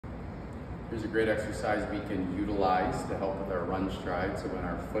Here's a great exercise we can utilize to help with our run stride. So when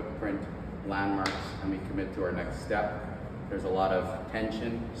our footprint landmarks and we commit to our next step, there's a lot of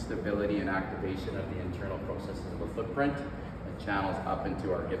tension, stability, and activation of the internal processes of the footprint that channels up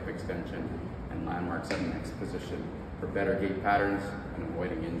into our hip extension and landmarks at the next position for better gait patterns and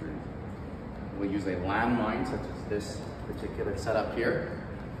avoiding injuries. We'll use a landmine such as this particular setup here.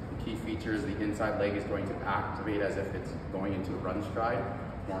 The key feature is the inside leg is going to activate as if it's going into a run stride.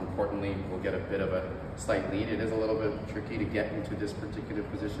 More importantly, we'll get a bit of a slight lead. It is a little bit tricky to get into this particular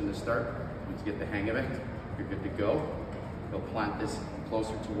position to start. Once you get the hang of it, you're good to go. You'll plant this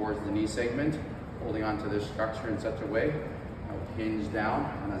closer towards the knee segment, holding onto this structure in such a way. I'll hinge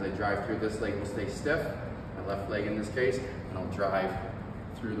down, and as I drive through, this leg will stay stiff, my left leg in this case, and I'll drive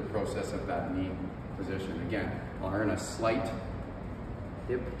through the process of that knee position. Again, I'll earn a slight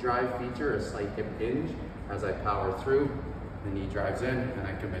hip drive feature, a slight hip hinge. As I power through, the knee drives in, and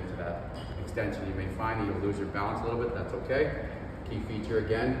I commit to that extension. You may find that you'll lose your balance a little bit, that's okay. Key feature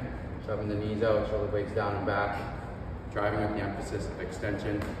again, shoving the knees out, shoulder blades down and back, driving up the emphasis of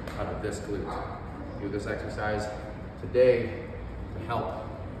extension out of this glute. Do this exercise today to help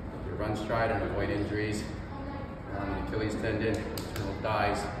your run stride and avoid injuries on the Achilles tendon, internal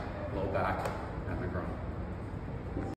thighs, low back, and the groin.